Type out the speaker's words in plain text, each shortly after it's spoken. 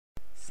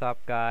What's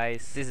up,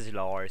 guys? This is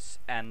Lars,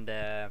 and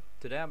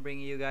today I'm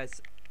bringing you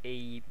guys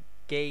a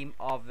game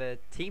of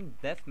Team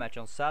Deathmatch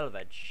on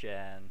Salvage,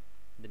 and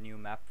the new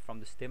map from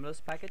the stimulus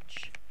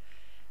package.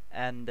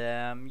 And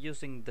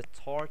using the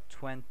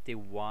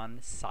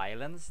TAR-21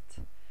 silenced,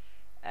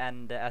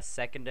 and as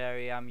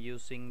secondary I'm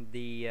using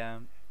the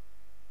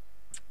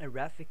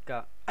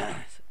Raffica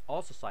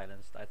also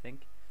silenced. I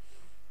think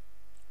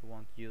I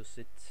won't use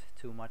it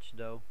too much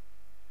though,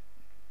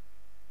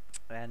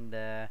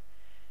 and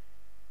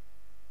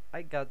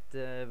I got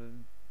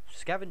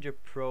Scavenger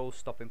Pro,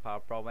 Stopping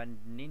Power Pro, and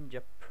Ninja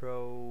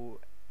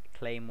Pro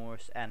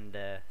Claymores and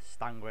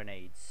stun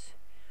grenades.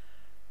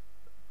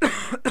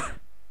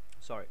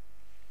 Sorry.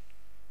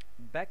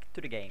 Back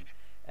to the game.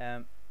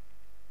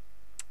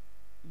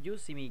 You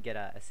see me get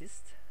an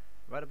assist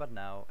right about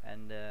now,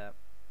 and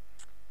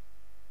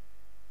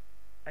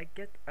I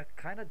get a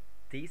kind of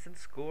decent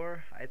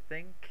score, I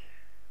think,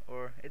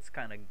 or it's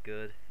kind of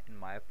good in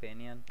my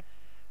opinion.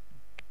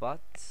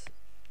 But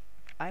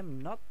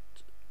I'm not.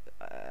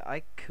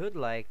 I could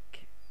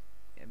like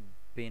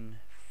been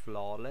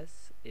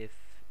flawless if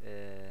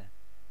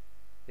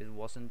it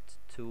wasn't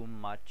too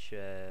much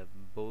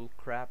bull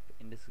crap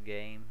in this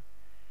game.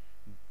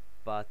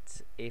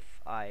 But if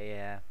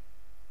I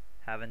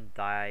haven't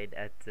died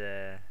at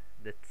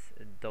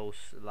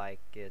those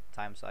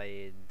times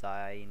I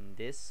die in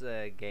this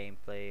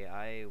gameplay,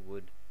 I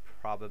would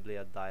probably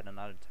have died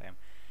another time.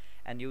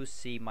 And you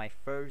see my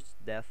first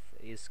death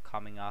is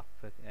coming up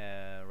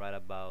right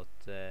about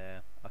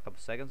a couple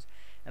seconds,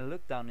 and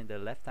look down in the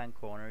left hand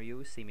corner,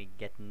 you see me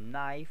get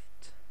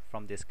knifed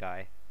from this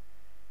guy,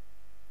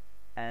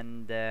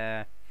 and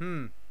I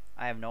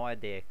have no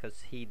idea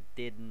because he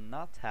did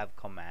not have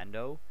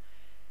commando.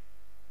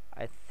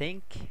 I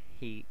think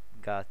he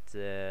got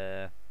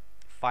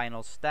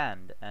final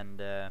stand, and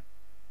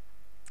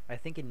I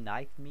think he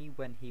knifed me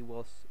when he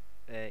was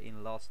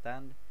in last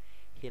stand.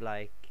 He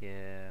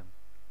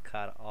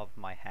cut off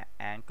my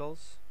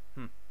ankles.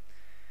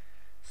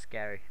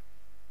 Scary.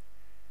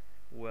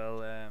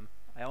 Well,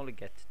 I only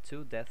get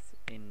 2 deaths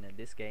in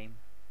this game,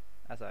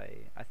 as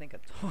I think I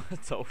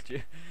told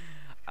you.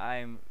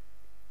 I'm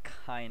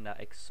kinda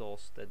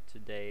exhausted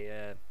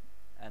today,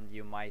 and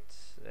you might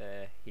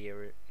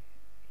hear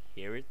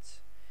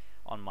it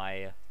on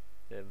my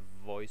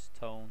voice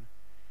tone.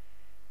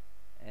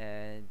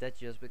 That's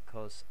just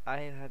because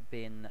I have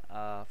been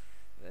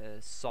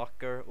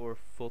soccer or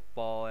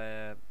football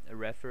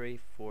referee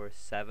for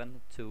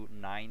 7 to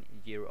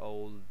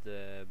 9-year-old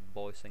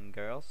boys and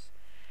girls,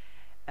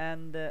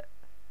 and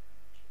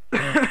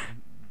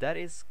that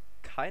is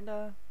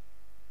kinda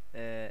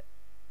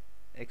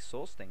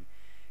exhausting,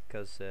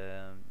 because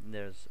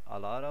there's a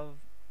lot of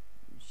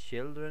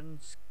children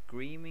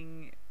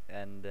screaming,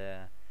 and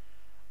a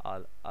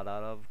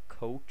lot of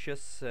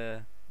coaches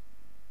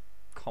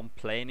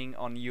complaining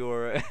on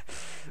your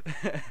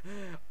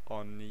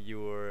on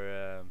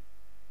your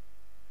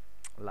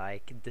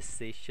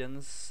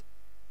decisions,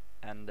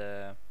 and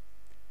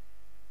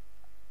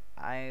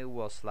I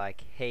was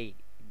like, hey,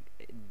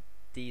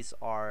 these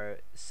are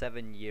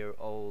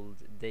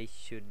 7-year-old, they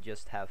should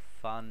just have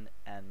fun,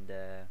 and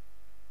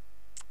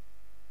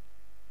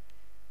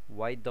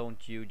why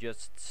don't you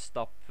just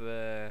stop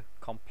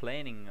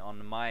complaining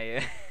on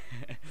my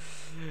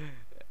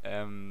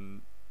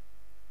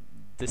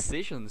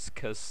decisions?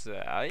 Cause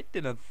I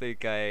didn't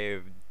think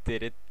I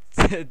did it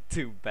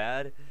too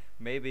bad.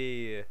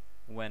 Maybe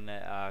when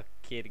a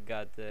kid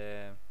got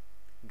the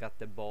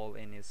ball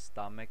in his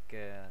stomach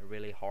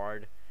really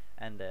hard,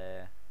 and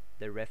the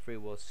referee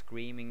was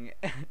screaming.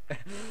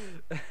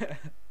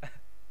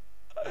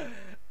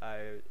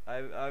 I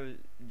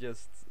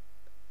just,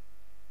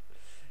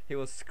 he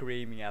was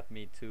screaming at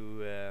me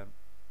to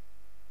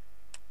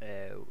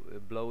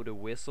blow the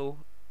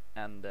whistle,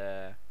 and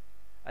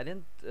I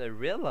didn't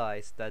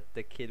realize that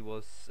the kid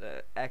was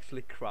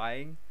actually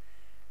crying,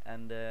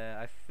 and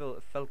I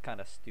felt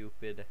kind of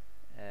stupid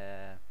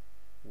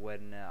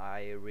when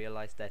I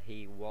realized that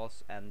he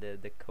was, and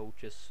the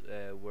coaches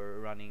were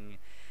running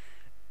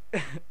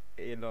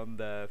in on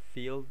the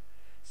field,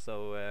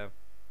 so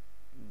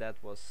that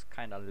was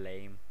kind of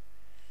lame,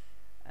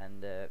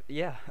 and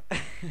yeah.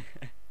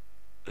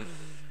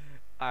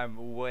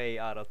 I'm way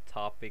out of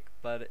topic,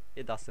 but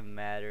it doesn't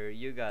matter.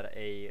 You got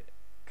a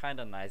kind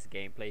of nice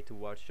gameplay to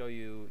watch, so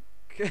you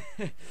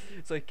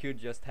so you could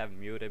just have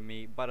muted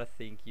me, but I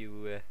think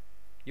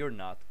you're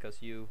not,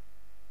 because you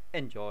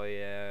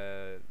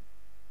enjoy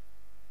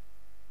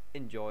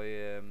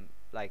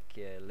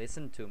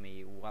listen to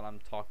me while I'm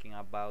talking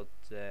about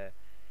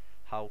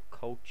how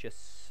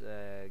coaches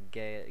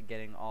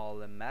getting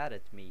all mad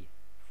at me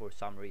for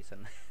some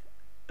reason.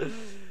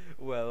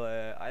 Well,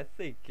 I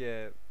think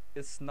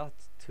it's not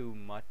too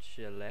much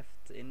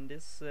left in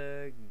this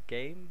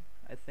game,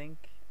 I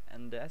think,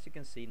 and as you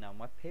can see now,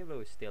 my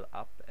payload is still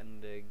up,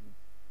 and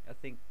I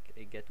think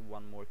I get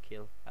one more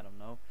kill, I don't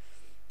know,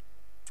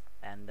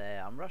 and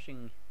I'm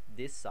rushing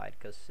this side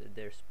because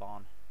their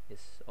spawn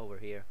is over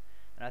here,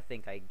 and I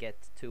think I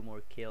get 2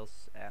 more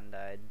kills, and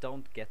I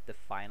don't get the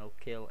final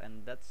kill,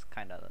 and that's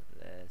kind of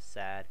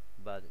sad.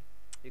 But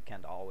you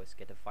can't always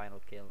get a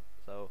final kill,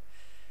 so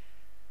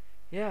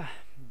yeah,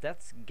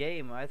 that's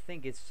game. I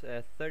think it's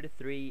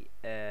 33,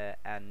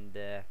 and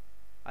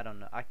I don't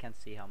know. I can't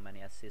see how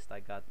many assists I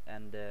got,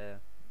 and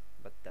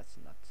but that's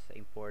not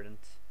important.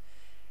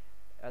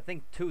 I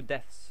think 2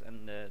 deaths,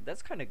 and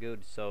that's kind of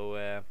good.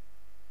 So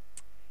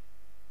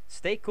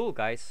stay cool,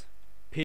 guys.